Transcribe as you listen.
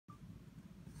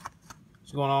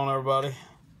What's going on, everybody?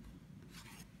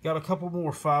 Got a couple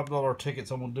more $5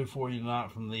 tickets I'm going to do for you tonight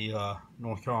from the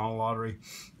North Carolina Lottery.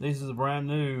 These are the brand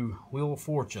new Wheel of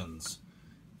Fortunes.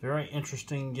 Very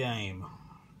interesting game.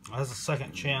 It has a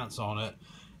second chance on it.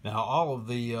 Now, all of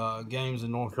the games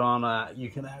in North Carolina, you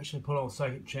can actually put on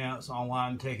second chance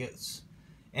online tickets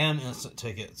and instant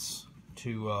tickets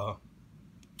to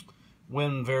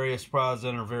win various prizes,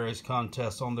 enter various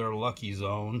contests on their Lucky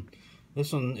Zone.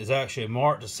 This one is actually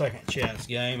marked a second chance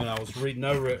game, and I was reading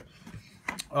over it.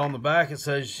 On the back, it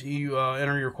says you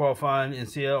enter your qualifying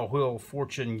NCL Wheel of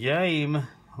Fortune game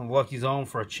on Lucky Zone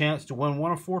for a chance to win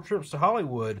one of 4 trips to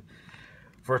Hollywood,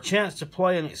 for a chance to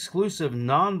play an exclusive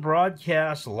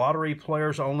non-broadcast lottery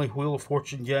players only Wheel of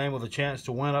Fortune game with a chance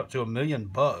to win up to $1 million.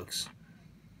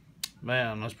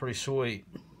 Man, that's pretty sweet.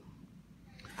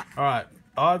 All right,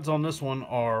 odds on this one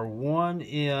are 1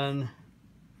 in,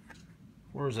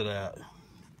 where is it at?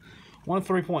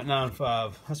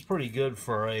 3.95. That's pretty good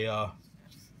for a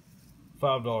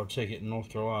 $5 ticket in North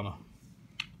Carolina.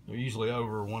 They're usually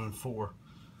over 1 in 4.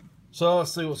 So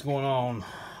let's see what's going on.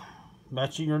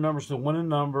 Matching your numbers to winning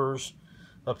numbers.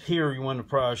 Up here, you win the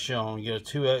prize shown. You get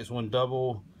a 2x, win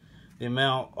double the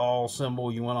amount, all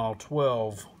symbol, you win all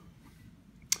 12.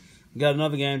 You got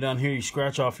another game down here. You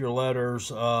scratch off your letters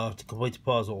to complete the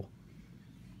puzzle.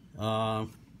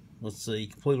 Let's see,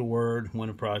 complete a word, win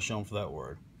a prize shown for that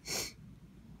word.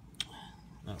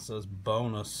 That says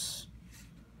bonus.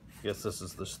 Guess this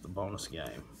is the bonus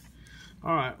game.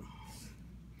 All right,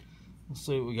 let's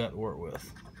see what we got to work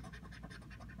with.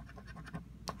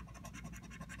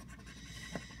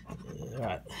 All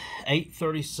right, 8,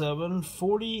 37,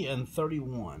 40, and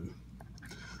 31.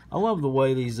 I love the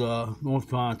way these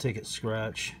North Carolina tickets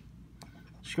scratch.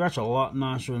 Scratch a lot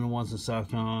nicer than the ones in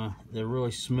South Carolina. They're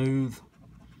really smooth,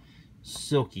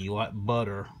 silky, like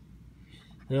butter.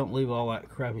 They don't leave all that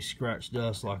crappy scratch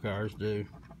dust like ours do.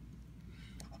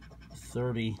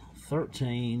 30,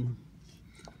 13,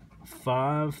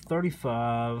 5,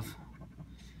 35,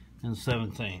 and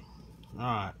 17. All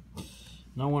right,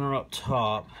 no winner up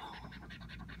top.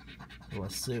 So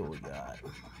let's see what we got.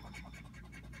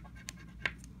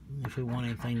 If we want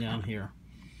anything down here.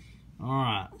 All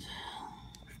right.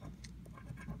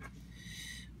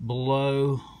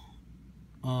 Below,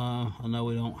 I know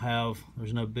we don't have,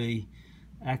 there's no B.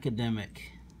 Academic.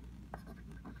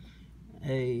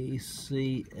 A,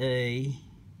 C, A.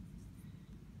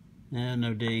 And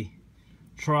no D.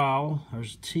 Trial.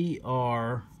 There's T,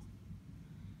 R.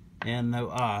 And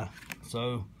no I.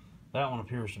 So that one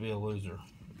appears to be a loser.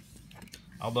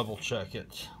 I'll double check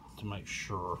it to make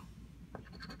sure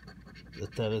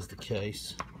that is the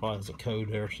case. Probably has a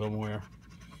code there somewhere.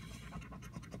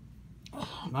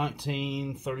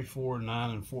 19, 34, 9,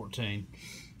 and 14.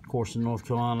 Of course, in North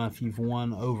Carolina, if you've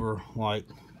won over like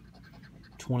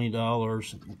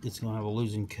 $20, it's going to have a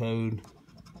losing code.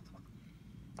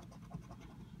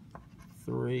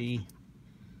 3,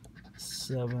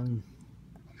 7,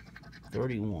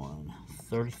 31,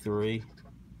 33,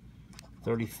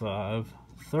 35,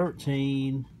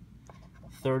 13,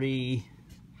 30,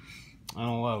 and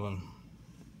 11.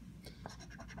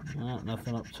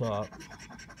 Nothing up top.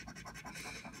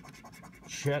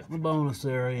 Check the bonus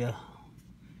area.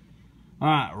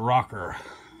 Alright, rocker.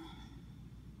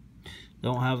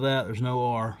 Don't have that. There's no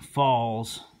R.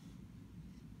 Falls.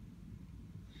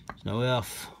 There's no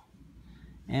F.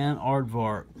 And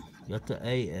aardvark. Got the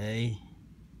AA.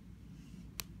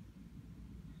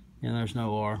 And there's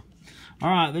no R.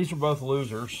 Alright, these are both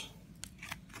losers.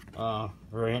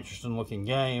 Very interesting looking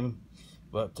game.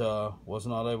 But was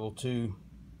not able to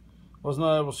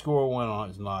score a win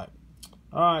on it tonight.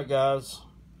 Alright, guys.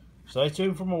 Stay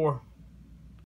tuned for more.